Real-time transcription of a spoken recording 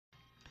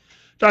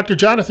Dr.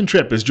 Jonathan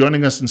Tripp is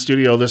joining us in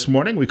studio this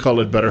morning. We call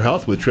it Better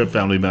Health with Tripp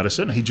Family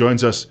Medicine. He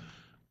joins us,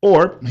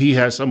 or he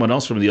has someone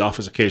else from the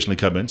office occasionally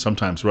come in,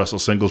 sometimes Russell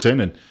Singleton,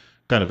 and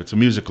kind of it's a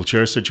musical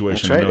chair That's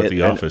situation, I right. know, at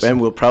the office.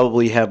 And we'll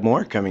probably have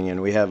more coming in.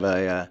 We have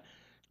a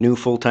new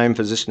full-time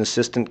physician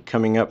assistant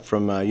coming up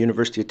from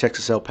University of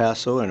Texas El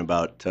Paso in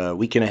about a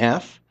week and a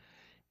half.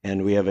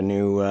 And we have a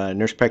new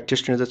nurse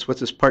practitioner that's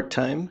with us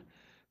part-time.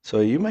 So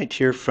you might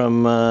hear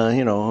from,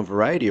 a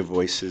variety of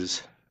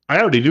voices. I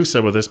already knew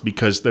some of this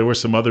because there were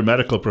some other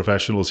medical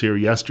professionals here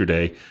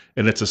yesterday,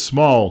 and it's a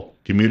small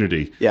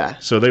community. Yeah.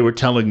 So they were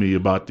telling me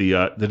about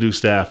the new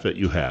staff that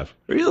you have.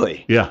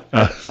 Really? Yeah.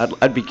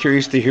 I'd be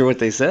curious to hear what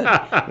they said.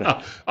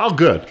 All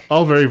good.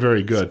 All very,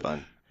 very good. It's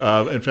fun.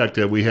 In fact,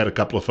 we had a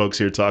couple of folks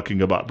here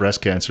talking about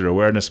Breast Cancer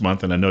Awareness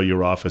Month, and I know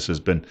your office has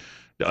been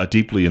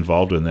deeply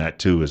involved in that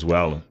too as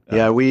well.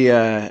 Yeah,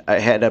 I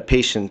had a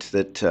patient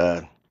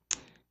that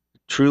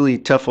truly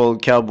tough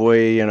old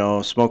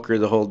cowboy, smoker,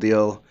 the whole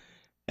deal.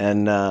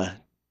 And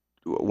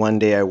one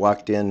day I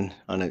walked in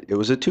it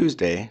was a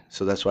Tuesday,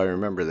 so that's why I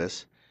remember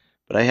this.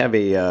 But I have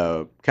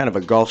a kind of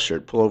a golf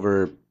shirt,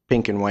 pullover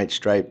pink and white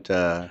striped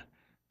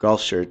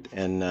golf shirt,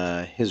 and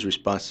his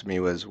response to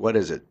me was, "What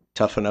is it?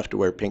 Tough enough to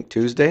wear pink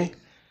Tuesday?"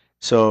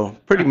 So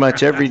pretty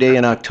much every day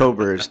in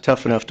October is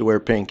tough enough to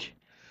wear pink.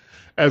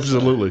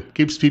 Absolutely.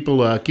 Keeps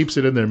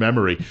it in their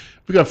memory.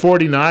 We got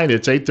 49.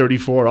 It's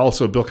 8:34.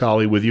 Also, Bill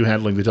Colley with you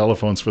handling the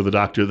telephones for the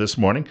doctor this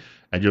morning.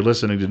 And you're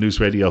listening to News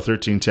Radio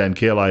 1310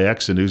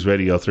 KLIX and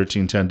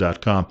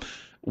newsradio1310.com.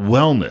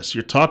 Wellness.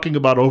 You're talking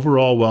about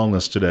overall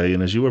wellness today.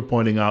 And as you were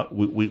pointing out,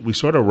 we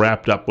sort of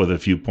wrapped up with a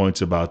few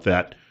points about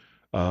that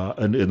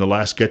in the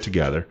last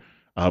get-together.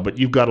 But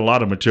you've got a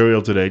lot of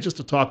material today just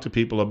to talk to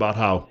people about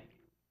how,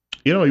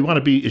 you want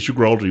to be, as you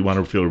grow older, you want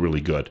to feel really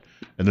good.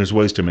 And there's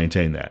ways to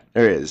maintain that.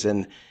 There is.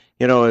 And,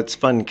 it's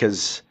fun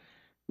because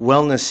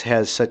wellness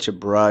has such a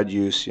broad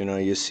use.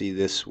 You see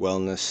this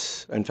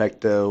wellness. In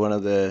fact, one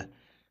of the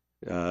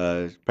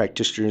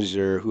practitioners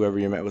or whoever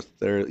you met with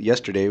there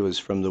yesterday was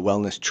from the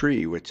Wellness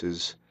Tree, which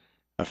is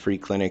a free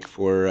clinic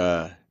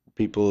for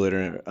people that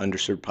are an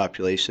underserved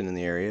population in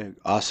the area.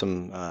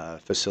 Awesome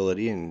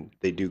facility, and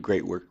they do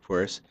great work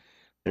for us.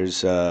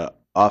 There's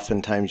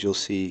oftentimes you'll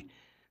see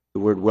the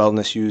word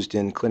wellness used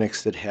in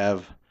clinics that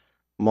have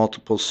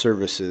multiple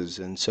services.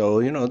 And so,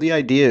 the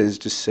idea is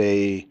to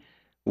say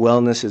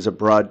wellness is a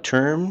broad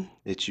term.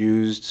 It's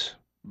used,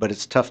 but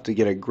it's tough to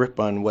get a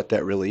grip on what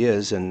that really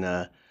is.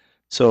 And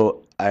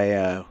so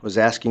I was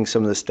asking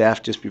some of the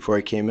staff just before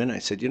I came in. I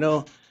said,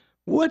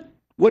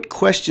 what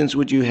questions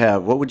would you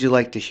have? What would you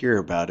like to hear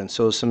about? And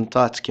so some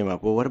thoughts came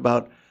up. Well, what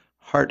about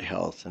heart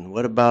health? And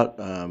what about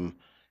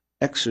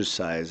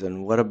exercise?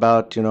 And what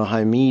about,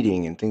 high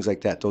eating and things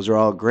like that? Those are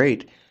all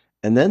great.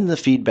 And then the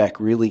feedback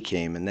really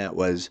came, and that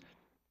was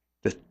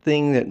the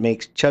thing that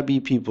makes chubby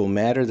people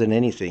madder than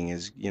anything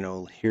is,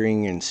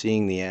 hearing and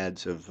seeing the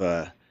ads of,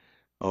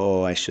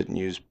 I shouldn't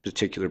use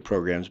particular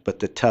programs, but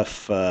the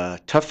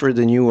tougher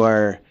than you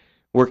are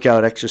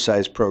workout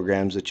exercise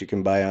programs that you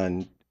can buy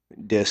on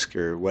disc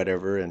or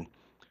whatever.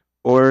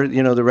 Or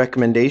the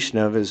recommendation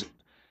of is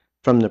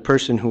from the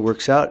person who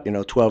works out,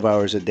 12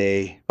 hours a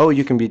day. Oh,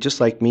 you can be just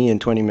like me in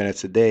 20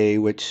 minutes a day,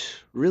 which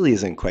really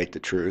isn't quite the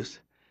truth.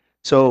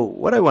 So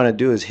what I want to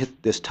do is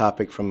hit this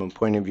topic from a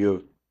point of view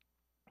of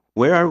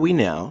where are we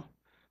now?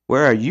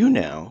 Where are you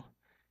now?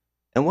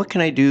 And what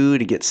can I do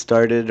to get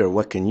started, or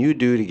what can you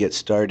do to get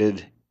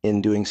started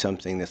in doing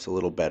something that's a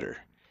little better?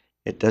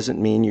 It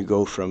doesn't mean you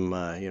go from,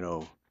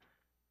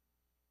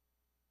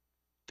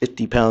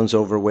 50 pounds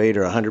overweight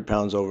or 100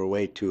 pounds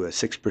overweight to a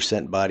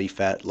 6% body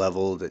fat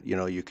level that,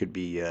 you could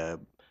be a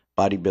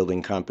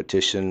bodybuilding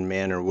competition,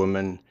 man or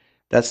woman.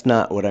 That's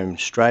not what I'm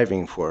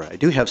striving for. I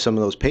do have some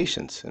of those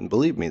patients, and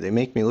believe me, they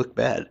make me look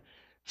bad.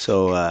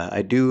 So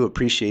I do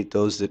appreciate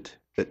those that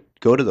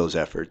go to those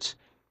efforts.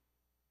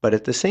 But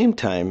at the same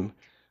time,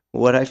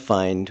 what I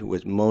find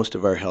with most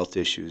of our health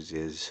issues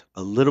is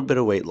a little bit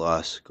of weight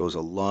loss goes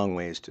a long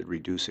ways to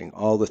reducing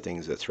all the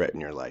things that threaten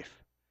your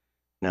life.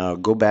 Now,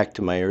 go back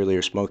to my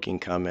earlier smoking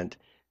comment.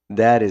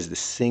 That is the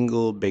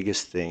single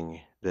biggest thing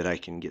that I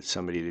can get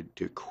somebody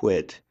to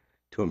quit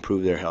to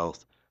improve their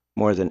health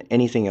more than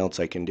anything else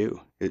I can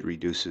do. It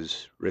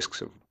reduces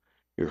risks of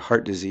your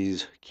heart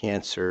disease,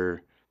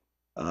 cancer,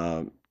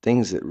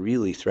 things that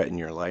really threaten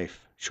your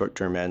life,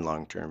 short-term and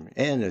long-term,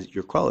 and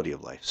your quality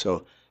of life.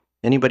 So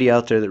anybody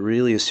out there that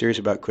really is serious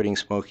about quitting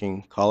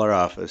smoking, call our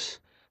office.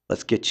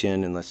 Let's get you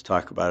in and let's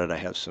talk about it. I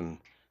have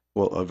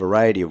a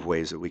variety of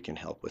ways that we can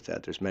help with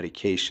that. There's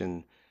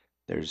medication,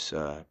 there's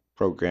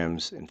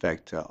programs. In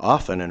fact,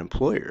 often an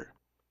employer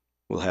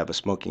will have a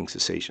smoking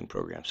cessation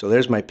program. So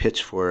there's my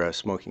pitch for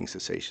smoking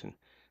cessation.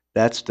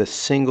 That's the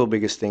single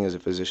biggest thing as a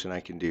physician I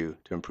can do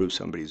to improve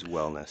somebody's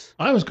wellness.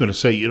 I was going to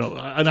say,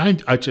 and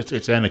I just,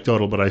 it's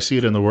anecdotal, but I see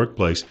it in the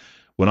workplace.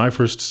 When I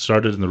first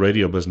started in the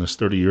radio business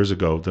 30 years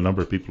ago, the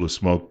number of people who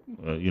smoke,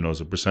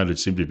 as a percentage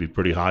seemed to be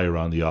pretty high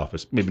around the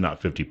office. Maybe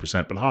not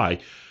 50%, but high.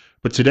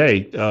 But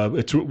today,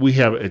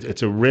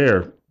 it's a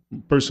rare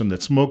person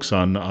that smokes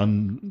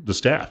on the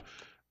staff,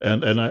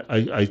 and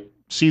I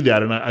see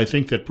that, and I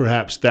think that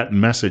perhaps that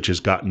message has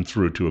gotten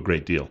through to a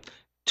great deal.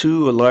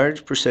 To a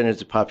large percentage of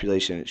the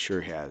population, it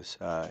sure has.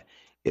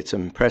 It's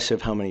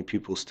impressive how many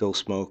people still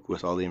smoke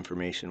with all the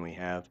information we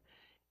have.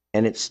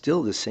 And it's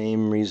still the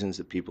same reasons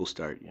that people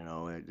start.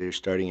 They're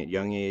starting at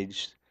young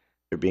age.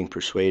 They're being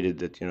persuaded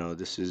that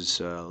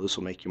this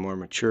will make you more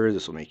mature.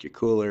 This will make you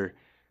cooler.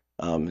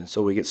 And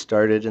so we get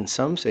started. And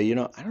some say, I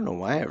don't know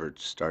why I ever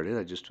started.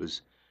 I just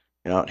was,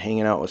 out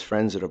hanging out with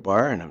friends at a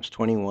bar, and I was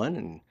 21,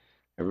 and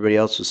everybody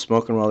else was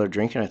smoking while they're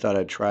drinking. I thought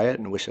I'd try it,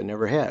 and wish I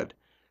never had.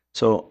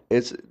 So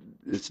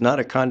it's not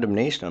a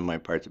condemnation on my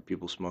part that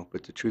people smoke,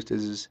 but the truth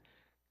is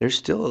there's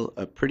still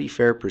a pretty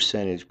fair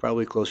percentage,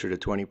 probably closer to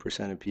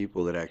 20% of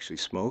people that actually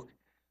smoke.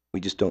 We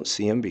just don't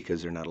see them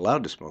because they're not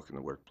allowed to smoke in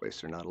the workplace.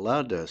 They're not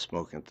allowed to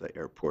smoke at the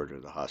airport or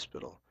the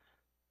hospital.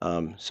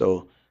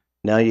 So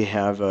now you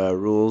have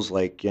rules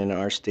like in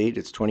our state,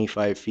 it's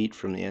 25 feet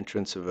from the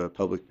entrance of a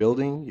public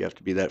building. You have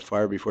to be that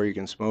far before you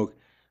can smoke.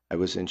 I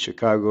was in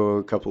Chicago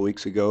a couple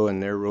weeks ago,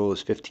 and their rule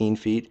is 15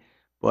 feet.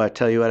 Well, I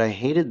tell you what, I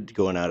hated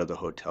going out of the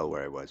hotel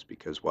where I was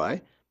because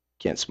why?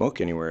 Can't smoke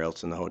anywhere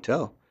else in the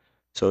hotel.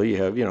 So you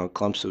have,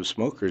 clumps of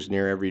smokers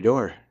near every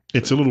door.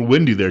 It's So a little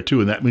windy there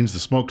too, and that means the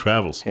smoke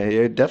travels. yeah,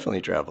 it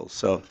definitely travels.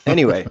 So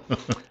anyway,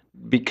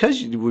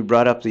 because we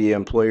brought up the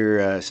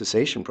employer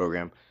cessation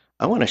program,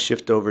 I want to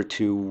shift over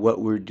to what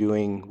we're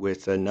doing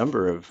with a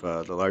number of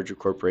the larger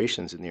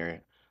corporations in the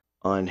area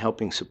on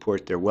helping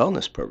support their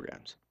wellness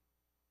programs.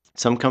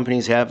 Some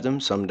companies have them,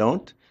 some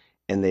don't,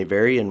 and they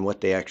vary in what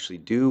they actually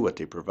do, what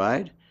they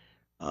provide.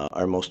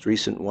 Our most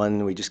recent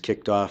one we just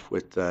kicked off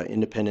with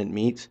Independent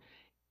Meats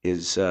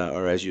is,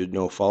 or as you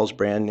know, Falls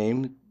brand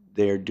name.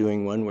 They're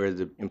doing one where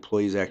the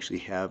employees actually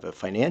have a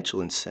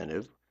financial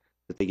incentive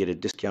that they get a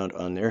discount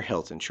on their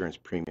health insurance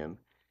premium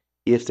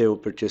if they will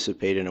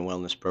participate in a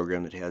wellness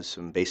program that has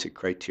some basic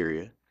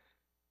criteria.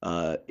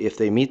 If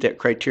they meet that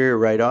criteria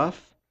right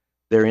off,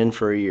 they're in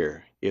for a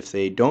year. If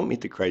they don't meet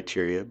the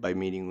criteria by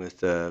meeting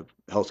with a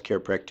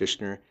healthcare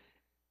practitioner,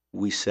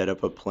 we set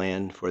up a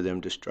plan for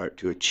them to start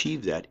to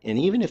achieve that. And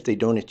even if they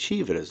don't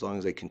achieve it, as long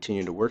as they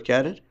continue to work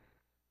at it,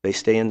 they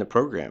stay in the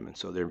program. And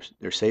so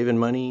they're saving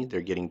money,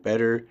 they're getting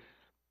better.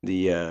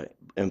 The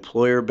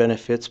employer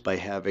benefits by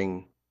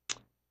having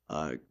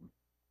uh,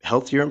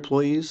 healthier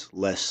employees,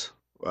 less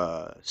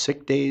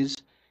sick days,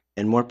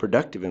 and more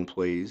productive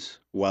employees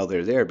while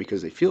they're there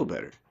because they feel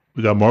better.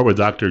 We got more with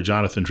Dr.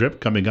 Jonathan Tripp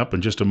coming up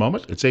in just a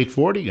moment. It's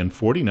 8:40 and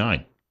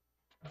 49.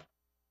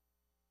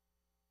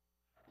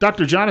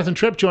 Dr. Jonathan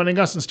Tripp joining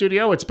us in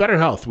studio. It's Better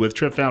Health with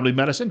Tripp Family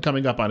Medicine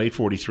coming up on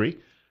 8:43,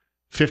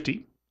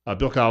 50.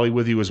 Bill Colley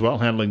with you as well,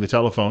 handling the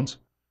telephones.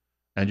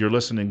 And you're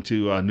listening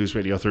to News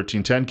Radio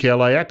 1310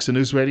 KLIX and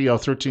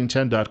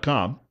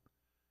newsradio1310.com.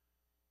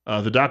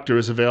 The doctor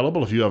is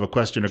available if you have a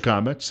question or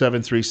comment,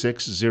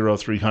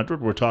 736-0300.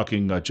 We're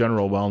talking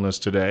general wellness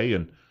today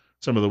and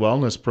some of the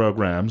wellness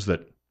programs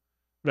that,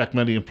 in fact,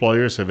 many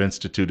employers have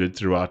instituted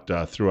throughout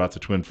the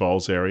Twin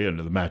Falls area and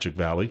the Magic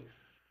Valley.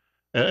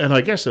 And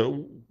I guess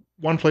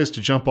one place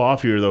to jump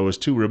off here, though, is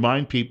to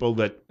remind people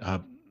that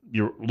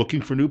you're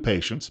looking for new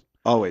patients.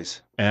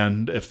 Always.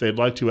 And if they'd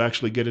like to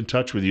actually get in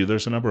touch with you,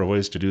 there's a number of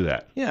ways to do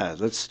that. Yeah,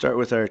 let's start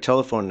with our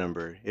telephone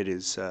number. It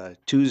is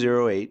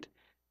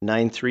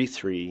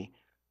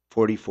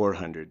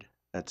 208-933-4400.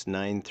 That's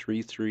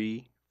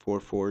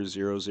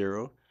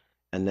 933-4400.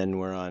 And then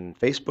we're on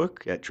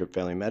Facebook at Tripp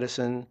Family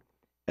Medicine,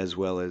 as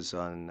well as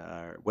on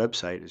our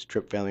website is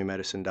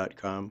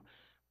trippfamilymedicine.com,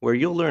 where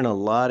you'll learn a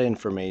lot of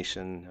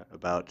information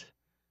about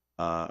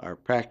our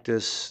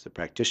practice, the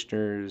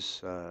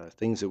practitioners,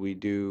 things that we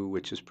do,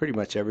 which is pretty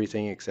much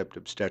everything except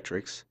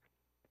obstetrics.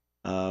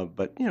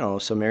 But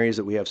some areas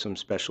that we have some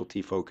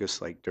specialty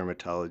focus, like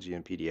dermatology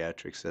and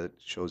pediatrics, that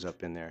shows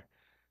up in there.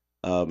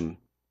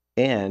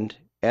 And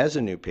as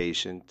a new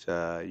patient,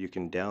 you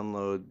can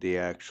download the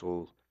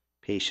actual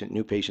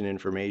new patient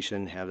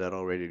information, have that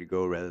all ready to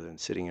go, rather than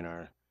sitting in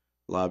our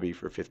lobby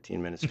for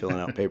 15 minutes filling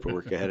out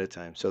paperwork ahead of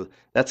time. So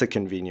that's a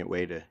convenient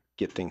way to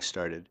get things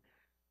started.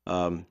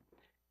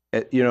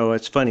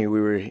 It's funny.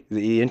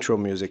 The intro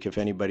music, if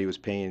anybody was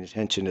paying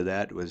attention to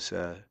that, was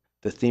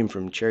the theme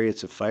from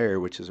Chariots of Fire,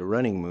 which is a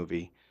running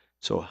movie.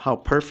 So how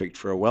perfect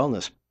for a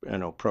wellness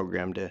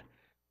program to.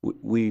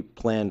 We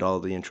planned all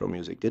the intro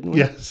music, didn't we?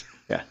 Yes.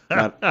 Yeah,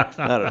 not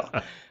at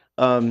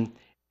all.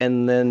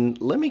 And then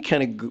let me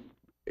kind of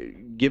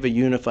give a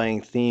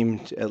unifying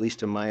theme, at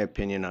least in my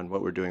opinion, on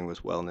what we're doing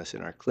with wellness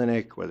in our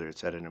clinic, whether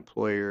it's at an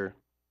employer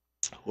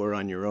or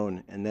on your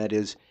own, and that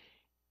is,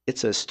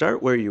 it's a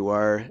start where you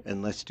are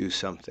and let's do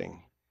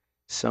something.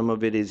 Some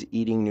of it is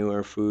eating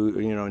newer food,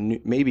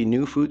 maybe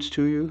new foods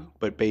to you,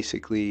 but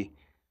basically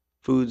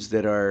foods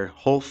that are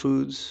whole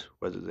foods,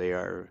 whether they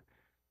are,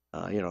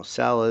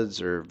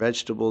 salads or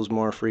vegetables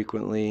more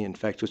frequently. In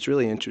fact, what's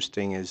really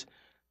interesting is,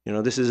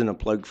 this isn't a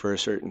plug for a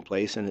certain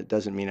place, and it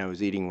doesn't mean I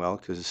was eating well,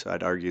 because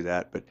I'd argue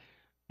that, but,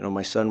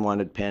 my son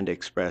wanted Panda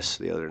Express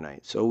the other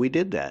night, so we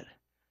did that.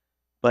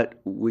 But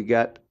we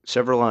got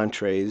several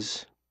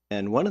entrees,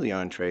 and one of the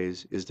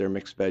entrees is their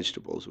mixed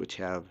vegetables, which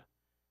have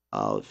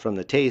from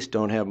the taste,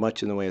 don't have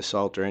much in the way of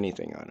salt or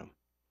anything on them.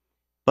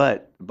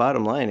 But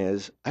bottom line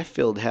is, I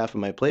filled half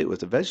of my plate with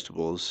the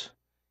vegetables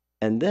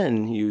and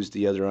then used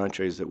the other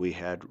entrees that we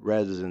had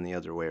rather than the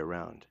other way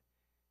around.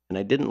 And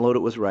I didn't load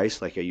it with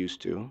rice like I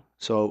used to.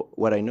 So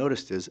what I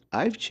noticed is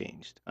I've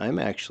changed. I'm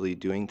actually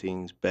doing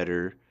things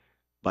better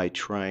by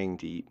trying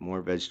to eat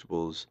more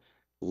vegetables,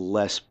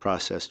 less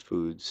processed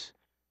foods.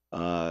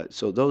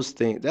 So those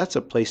things, that's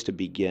a place to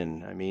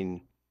begin. I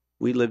mean,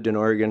 we lived in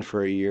Oregon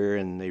for a year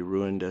and they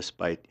ruined us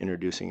by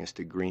introducing us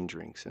to green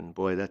drinks. And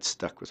boy, that's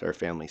stuck with our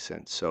family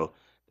since. So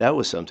that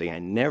was something I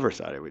never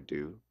thought I would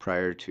do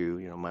prior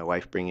to, my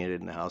wife bringing it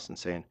in the house and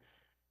saying,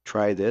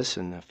 try this.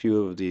 And a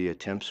few of the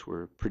attempts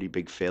were pretty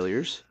big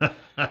failures.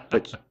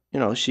 But,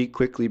 she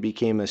quickly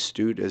became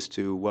astute as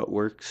to what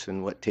works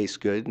and what tastes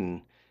good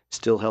and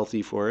still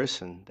healthy for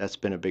us. And that's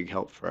been a big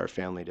help for our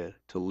family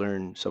to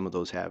learn some of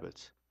those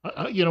habits.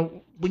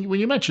 When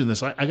you mentioned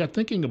this, I got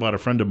thinking about a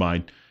friend of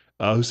mine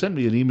who sent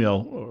me an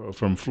email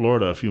from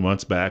Florida a few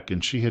months back,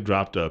 and she had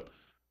dropped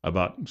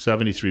about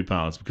 73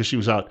 pounds because she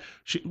was out.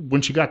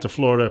 When she got to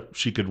Florida,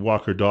 she could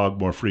walk her dog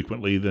more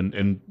frequently than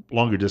in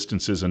longer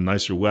distances and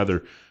nicer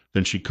weather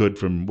than she could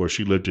from where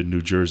she lived in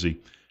New Jersey,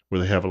 where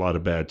they have a lot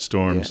of bad Yeah,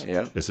 storms,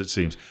 yeah. as it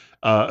seems.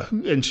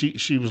 And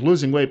she was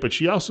losing weight, but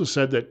she also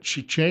said that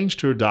she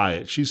changed her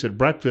diet. She said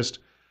breakfast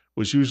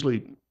was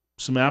usually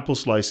some apple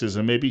slices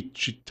and maybe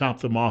she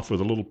topped them off with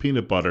a little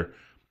peanut butter.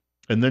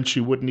 And then she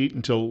wouldn't eat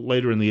until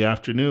later in the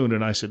afternoon.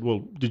 And I said,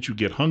 well, did you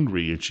get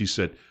hungry? And she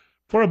said,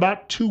 for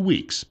about 2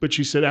 weeks. But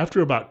she said, after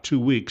about 2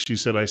 weeks, she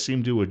said, I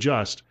seemed to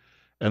adjust.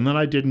 And then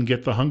I didn't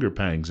get the hunger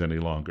pangs any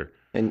longer.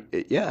 And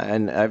yeah,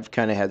 and I've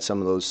kind of had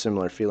some of those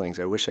similar feelings.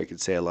 I wish I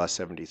could say I lost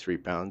 73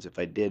 pounds. If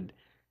I did,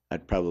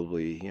 I'd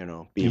probably,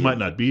 You be might in,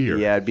 not be here.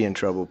 yeah, I'd be in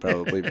trouble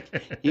probably.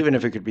 Even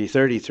if it could be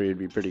 33, it'd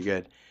be pretty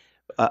good.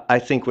 I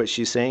think what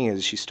she's saying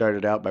is she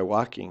started out by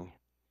walking.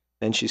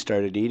 Then she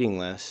started eating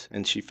less,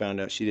 and she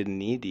found out she didn't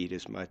need to eat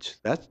as much.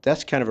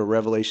 That's kind of a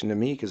revelation to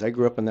me because I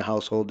grew up in the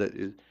household that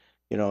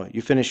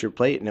you finish your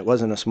plate and it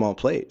wasn't a small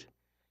plate,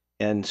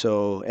 and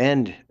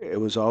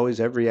it was always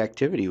every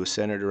activity was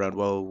centered around,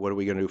 well, what are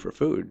we going to do for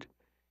food?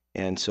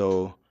 And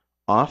so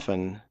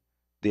often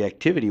the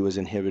activity was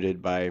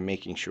inhibited by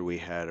making sure we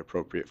had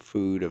appropriate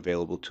food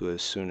available to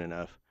us soon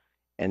enough.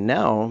 And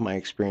now my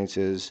experience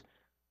is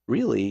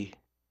really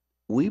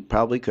we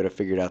probably could have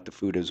figured out the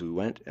food as we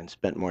went and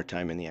spent more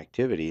time in the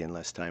activity and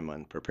less time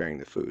on preparing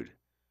the food.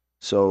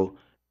 So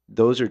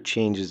those are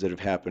changes that have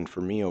happened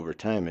for me over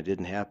time. It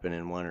didn't happen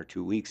in 1 or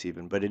 2 weeks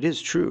even, but it is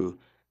true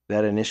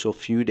that initial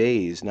few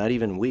days, not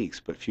even weeks,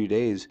 but few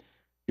days,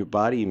 your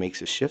body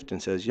makes a shift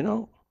and says,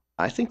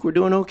 I think we're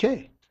doing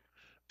okay.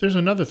 There's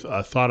another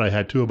thought I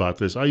had too about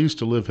this. I used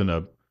to live in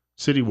a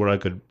city where I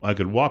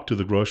could walk to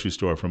the grocery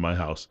store from my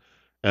house,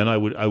 and I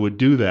would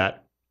do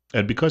that.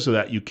 And because of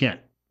that, you can't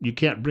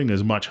bring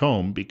as much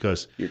home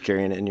because You're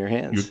carrying it in your you're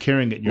hands,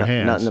 carrying it in your not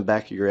in the hands.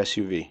 back of your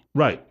SUV.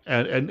 Right.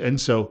 And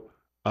so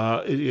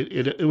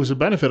it was a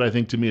benefit, I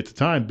think, to me at the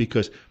time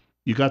because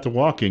you got the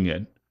walking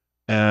in.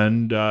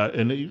 And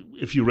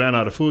if you ran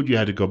out of food, you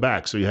had to go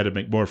back. So you had to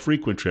make more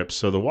frequent trips.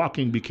 So the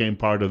walking became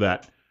part of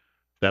that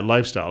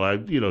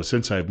lifestyle.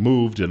 Since I've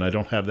moved and That I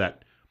don't have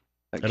that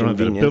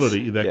convenience,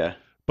 ability. That yeah.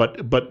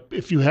 but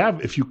if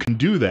you can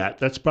do that,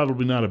 that's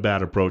probably not a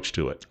bad approach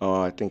to it.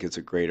 Oh, I think it's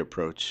a great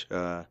approach.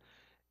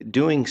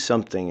 Doing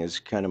something is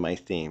kind of my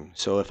theme.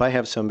 So if I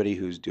have somebody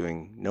who's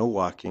doing no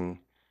walking,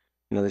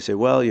 they say,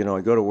 well,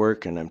 I go to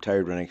work and I'm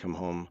tired when I come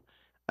home.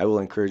 I will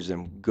encourage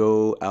them,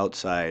 go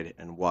outside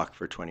and walk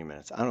for 20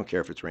 minutes. I don't care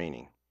if it's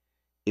raining.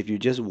 If you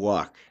just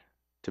walk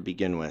to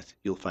begin with,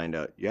 you'll find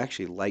out you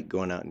actually like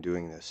going out and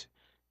doing this.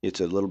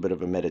 It's a little bit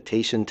of a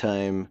meditation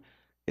time.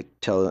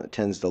 It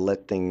tends to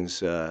let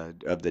things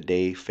of the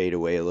day fade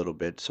away a little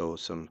bit. So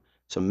some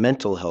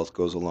mental health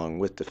goes along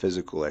with the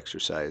physical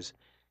exercise.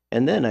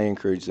 And then I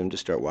encourage them to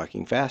start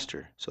walking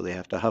faster. So they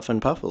have to huff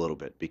and puff a little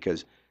bit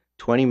because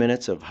 20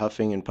 minutes of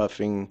huffing and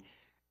puffing,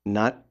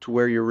 not to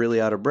where you're really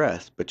out of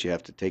breath, but you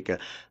have to take a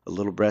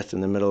little breath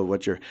in the middle of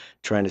what you're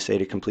trying to say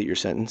to complete your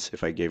sentence,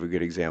 if I gave a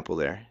good example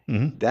there.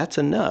 Hmm. That's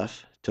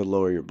enough to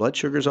lower your blood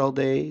sugars all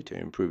day, to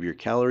improve your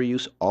calorie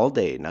use all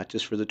day, not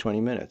just for the 20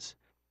 minutes.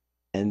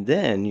 And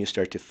then you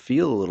start to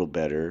feel a little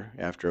better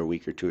after a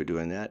week or two of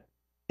doing that,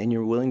 and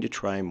you're willing to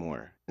try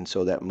more. And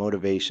so that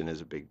motivation is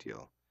a big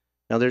deal.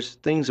 Now, there's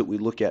things that we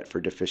look at for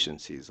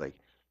deficiencies, like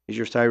is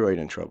your thyroid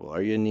in trouble?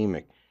 Are you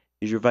anemic?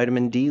 Is your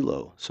vitamin D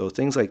low? So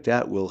things like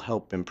that will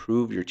help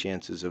improve your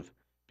chances of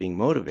being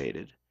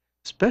motivated,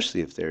 especially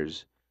if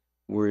there's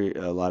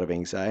a lot of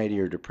anxiety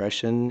or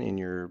depression in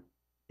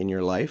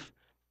your life.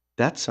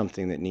 That's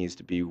something that needs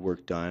to be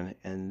worked on.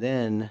 And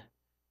then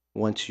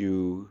once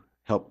you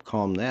help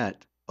calm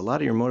that, a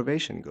lot of your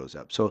motivation goes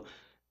up. So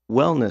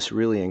wellness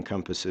really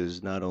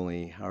encompasses not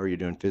only how are you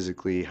doing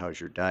physically,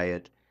 how's your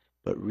diet,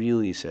 but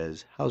really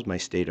says, how's my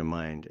state of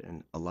mind?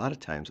 And a lot of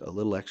times, a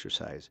little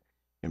exercise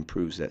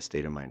improves that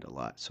state of mind a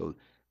lot. So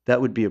that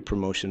would be a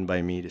promotion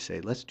by me to say,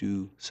 let's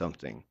do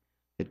something.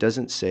 It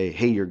doesn't say,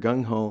 hey, you're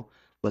gung ho,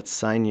 let's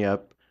sign you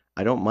up.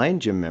 I don't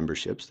mind gym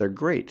memberships. They're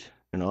great.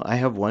 I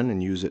have one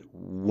and use it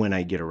when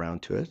I get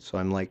around to it. So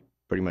I'm like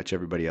pretty much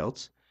everybody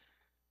else.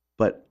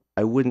 But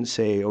I wouldn't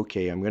say,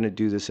 okay, I'm going to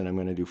do this and I'm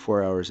going to do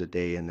 4 hours a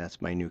day and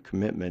that's my new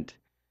commitment.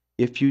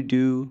 If you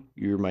do,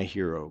 you're my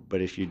hero.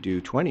 But if you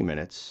do 20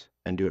 minutes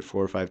and do it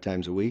 4 or 5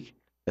 times a week,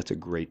 that's a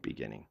great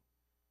beginning.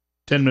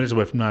 10 minutes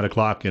away from 9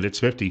 o'clock, and it's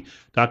 50.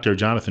 Dr.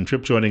 Jonathan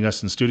Tripp joining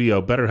us in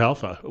studio, Better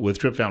Health with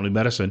Tripp Family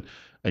Medicine.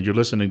 And you're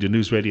listening to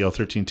News Radio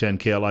 1310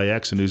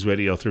 KLIX and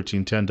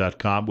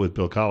newsradio1310.com with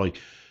Bill Colley.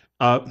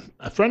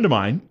 A friend of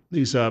mine,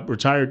 he's a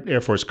retired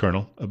Air Force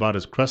colonel, about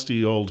as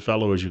crusty old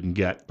fellow as you can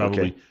get, Okay.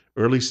 probably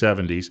early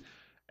 70s.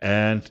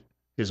 And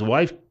his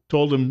wife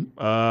told him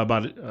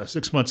about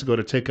 6 months ago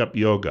to take up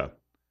yoga.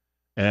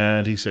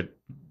 And he said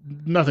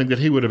nothing that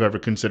he would have ever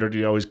considered.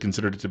 He always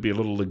considered it to be a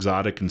little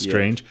exotic and Yeah.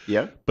 strange.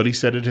 Yeah. But he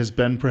said it has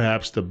been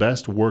perhaps the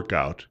best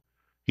workout.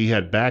 He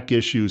had back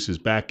issues. His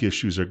back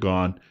issues are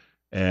gone.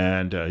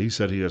 And he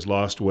said he has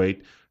lost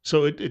weight.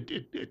 So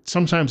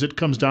sometimes it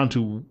comes down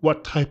to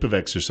what type of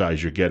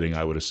exercise you're getting,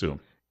 I would assume.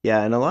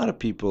 Yeah. And a lot of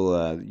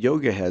people,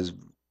 yoga has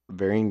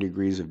varying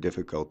degrees of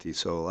difficulty.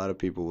 So a lot of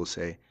people will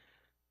say,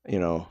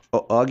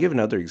 I'll give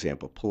another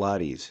example,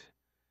 Pilates.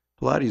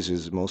 Pilates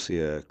is mostly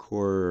a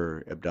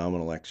core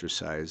abdominal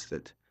exercise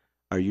that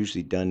are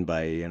usually done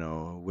by,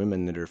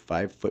 women that are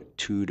 5'2"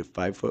 to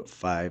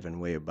 5'5" and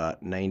weigh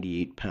about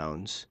 98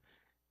 pounds.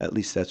 At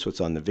least that's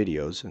what's on the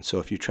videos. And so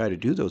if you try to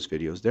do those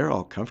videos, they're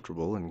all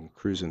comfortable and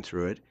cruising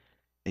through it.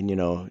 And,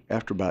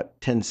 after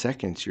about 10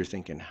 seconds, you're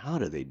thinking, how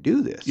do they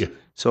do this? Yeah.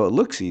 So it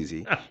looks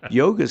easy.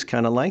 Yoga is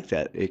kind of like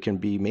that. It can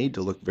be made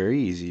to look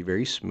very easy,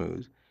 very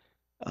smooth,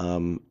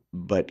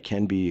 but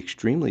can be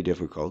extremely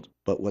difficult.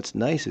 But what's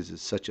nice is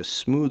it's such a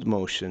smooth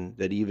motion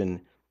that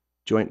even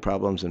joint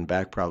problems and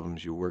back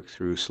problems you work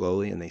through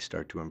slowly and they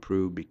start to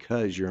improve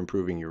because you're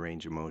improving your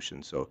range of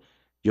motion. So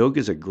yoga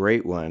is a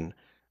great one.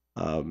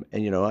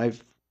 And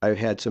I've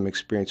had some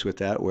experience with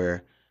that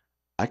where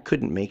I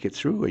couldn't make it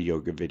through a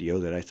yoga video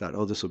that I thought,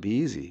 oh, this will be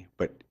easy.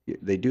 But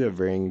they do have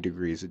varying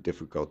degrees of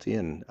difficulty,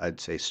 and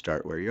I'd say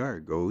start where you are,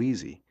 go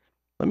easy.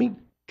 Let me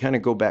kind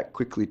of go back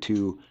quickly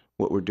to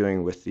what we're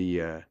doing with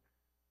the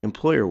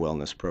employer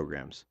wellness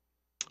programs.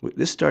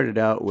 This started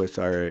out with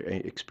our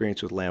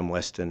experience with Lamb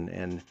Weston,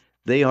 and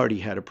they already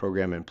had a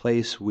program in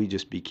place. We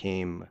just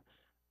became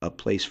a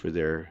place for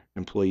their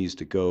employees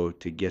to go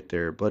to get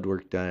their blood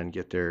work done,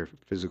 get their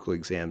physical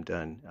exam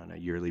done on a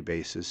yearly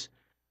basis,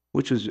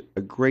 which was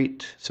a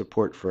great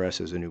support for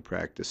us as a new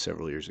practice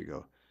several years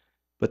ago.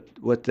 But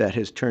what that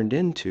has turned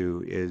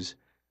into is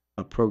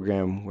a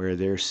program where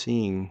they're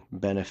seeing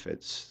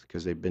benefits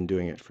because they've been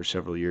doing it for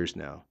several years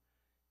now.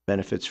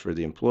 Benefits for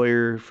the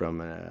employer from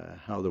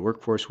how the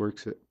workforce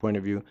works point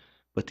of view,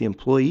 but the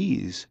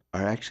employees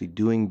are actually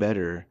doing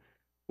better.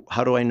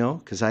 How do I know?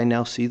 Because I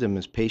now see them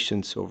as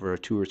patients over a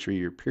 2 or 3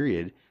 year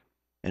period,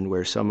 and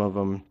where some of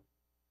them,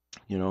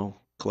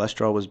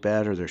 cholesterol was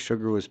bad or their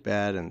sugar was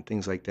bad and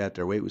things like that,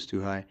 their weight was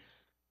too high.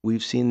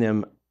 We've seen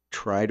them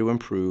try to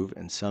improve,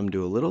 and some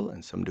do a little,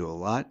 and some do a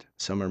lot.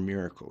 Some are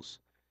miracles.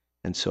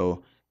 And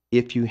so,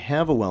 if you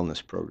have a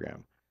wellness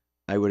program,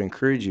 I would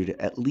encourage you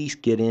to at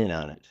least get in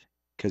on it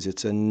because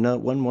it's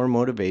one more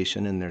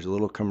motivation, and there's a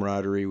little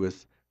camaraderie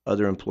with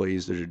other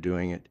employees that are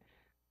doing it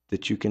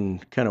that you can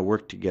kind of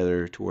work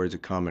together towards a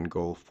common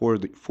goal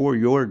for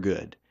your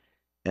good.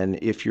 And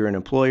if you're an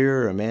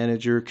employer or a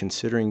manager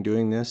considering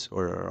doing this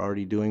or are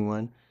already doing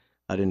one,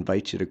 I'd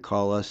invite you to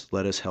call us.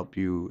 Let us help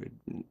you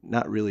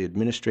not really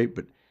administrate,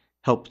 but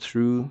help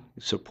through,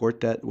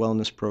 support that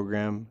wellness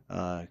program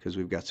because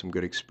we've got some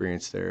good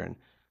experience there and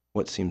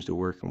what seems to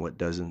work and what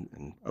doesn't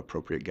and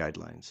appropriate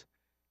guidelines.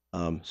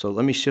 So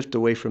let me shift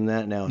away from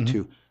that now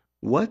to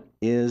what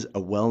is a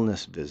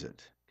wellness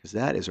visit? Because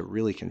that is a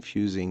really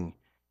confusing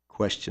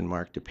question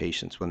mark to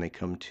patients when they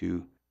come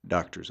to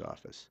doctor's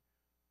office.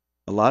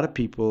 A lot of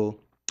people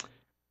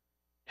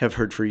have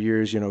heard for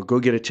years, go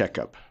get a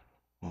checkup.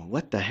 Well,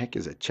 what the heck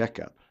is a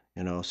checkup?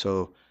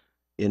 So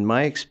in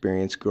my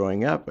experience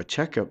growing up, a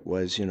checkup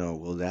was,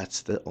 well,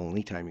 that's the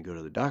only time you go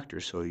to the doctor.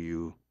 So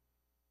you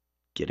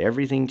get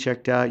everything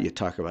checked out. You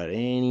talk about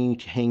any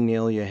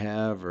hangnail you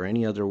have or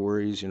any other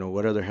worries,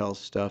 what other health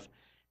stuff.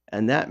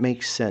 And that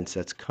makes sense.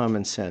 That's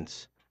common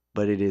sense.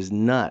 But it is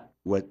not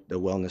what the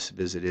wellness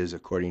visit is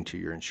according to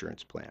your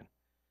insurance plan.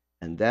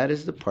 And that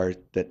is the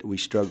part that we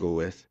struggle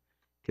with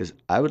because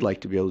I would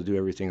like to be able to do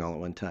everything all at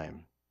one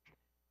time.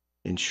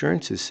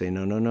 Insurances say,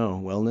 no, no, no.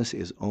 Wellness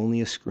is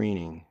only a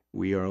screening.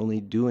 We are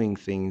only doing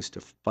things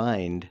to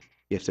find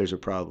if there's a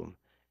problem.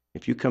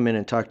 If you come in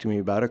and talk to me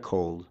about a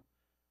cold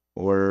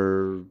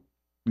or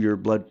your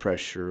blood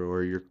pressure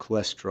or your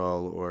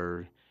cholesterol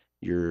or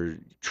your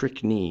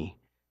trick knee,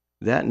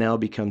 that now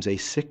becomes a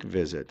sick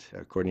visit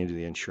according to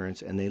the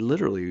insurance, and they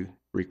literally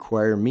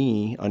require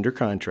me under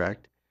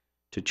contract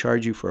to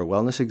charge you for a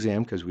wellness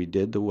exam because we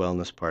did the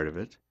wellness part of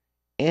it,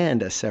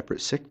 and a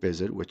separate sick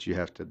visit, which you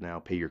have to now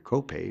pay your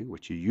copay,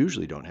 which you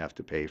usually don't have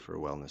to pay for a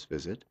wellness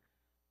visit.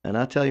 And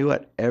I'll tell you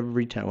what,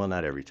 every time, well,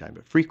 not every time,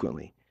 but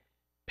frequently,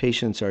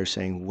 patients are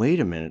saying, wait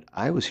a minute,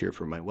 I was here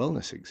for my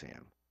wellness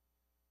exam.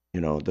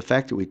 The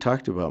fact that we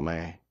talked about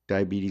my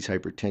diabetes,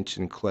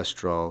 hypertension,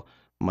 cholesterol,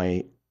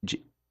 my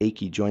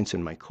achy joints,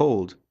 and my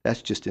cold,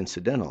 that's just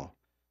incidental.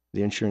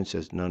 The insurance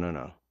says, no, no,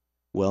 no.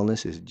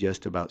 Wellness is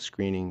just about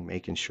screening,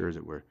 making sure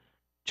that we're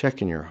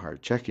checking your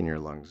heart, checking your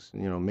lungs,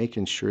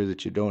 making sure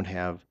that you don't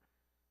have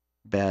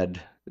bad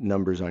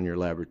numbers on your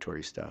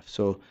laboratory stuff.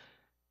 So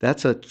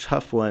that's a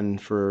tough one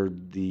for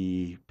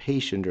the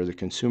patient or the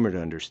consumer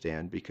to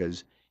understand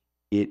because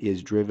it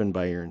is driven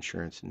by your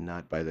insurance,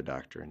 not by the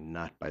doctor and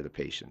not by the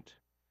patient.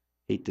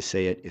 Hate to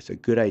say it, it's a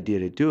good idea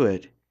to do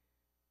it,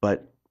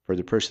 but for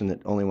the person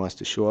that only wants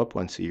to show up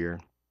once a year,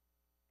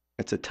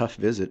 it's a tough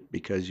visit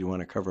because you want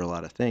to cover a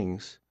lot of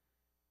things,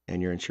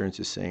 and your insurance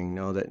is saying,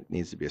 no, that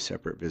needs to be a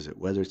separate visit.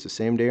 Whether it's the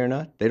same day or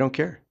not, they don't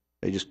care.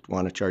 They just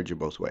want to charge you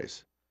both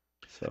ways.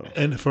 So,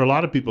 And for a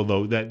lot of people,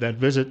 though, that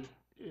visit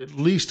at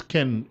least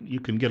you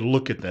can get a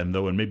look at them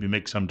though, and maybe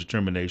make some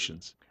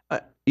determinations.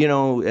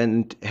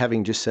 and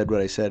having just said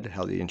what I said,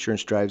 how the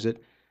insurance drives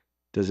it,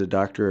 does a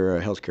doctor or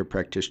a healthcare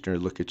practitioner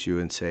look at you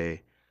and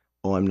say,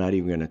 oh, I'm not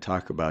even going to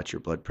talk about your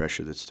blood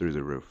pressure that's through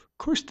the roof? Of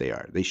course they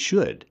are. They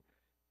should,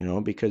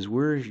 because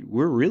we're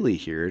really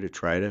here to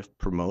try to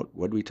promote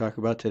what we talk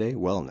about today,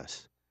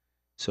 wellness.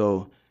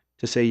 So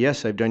to say,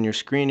 yes, I've done your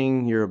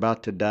screening, you're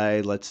about to die,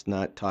 let's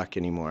not talk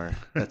anymore,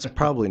 that's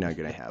probably not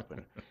going to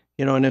happen.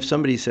 And if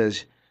somebody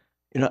says,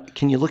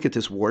 can you look at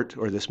this wart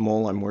or this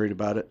mole? I'm worried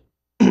about it.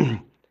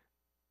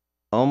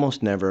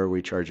 Almost never are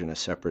we charging a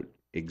separate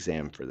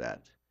exam for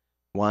that.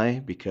 Why?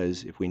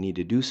 Because if we need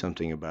to do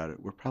something about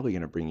it, we're probably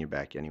going to bring you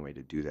back anyway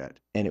to do that,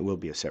 and it will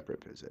be a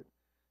separate visit.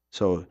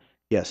 So,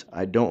 yes,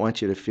 I don't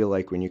want you to feel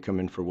like when you come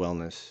in for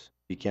wellness,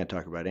 you can't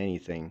talk about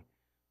anything,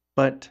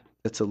 but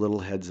that's a little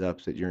heads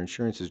up that your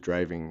insurance is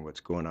driving what's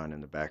going on in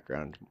the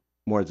background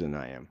more than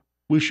I am.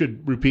 We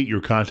should repeat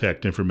your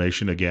contact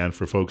information again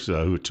for folks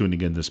who are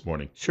tuning in this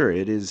morning. Sure,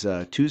 it is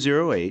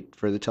 208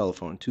 for the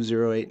telephone,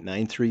 208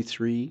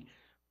 933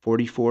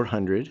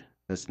 4400.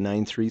 That's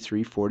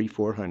 933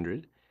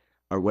 4400.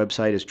 Our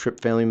website is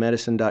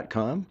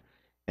trippfamilymedicine.com,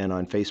 and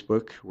on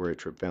Facebook, we're at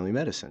Tripp Family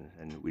Medicine,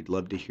 and we'd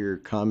love to hear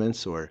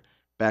comments or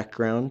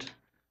background.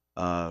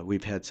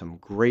 We've had some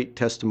great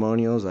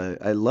testimonials.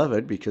 I love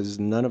it because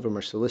none of them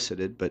are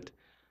solicited, but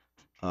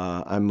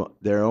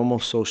they're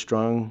almost so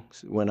strong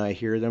when I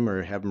hear them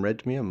or have them read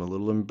to me. I'm a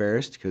little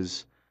embarrassed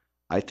because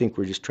I think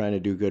we're just trying to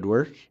do good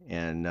work,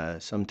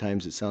 and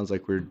sometimes it sounds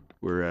like we're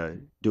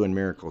doing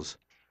miracles.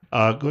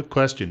 Good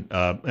question.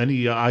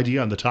 Any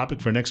idea on the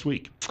topic for next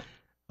week?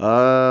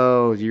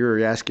 Oh,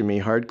 you're asking me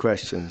hard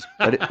questions,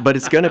 but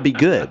it's going to be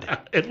good.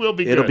 It will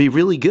be It'll good. be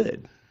really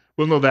good.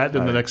 We'll know that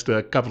in All the right.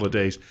 next couple of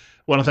days. I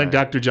want to thank All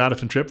right. Dr.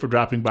 Jonathan Tripp for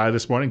dropping by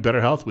this morning.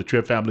 Better Health with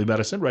Tripp Family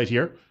Medicine right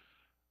here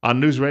on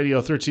News Radio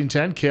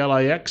 1310,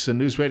 KLIX,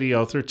 and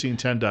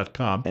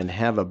newsradio1310.com. And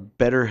have a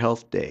better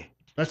health day.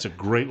 That's a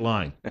great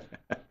line.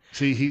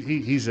 See,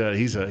 he's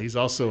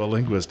also a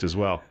linguist as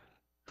well.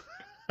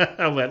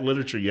 All that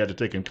literature you had to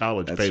take in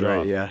college That's paid right,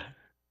 off. yeah.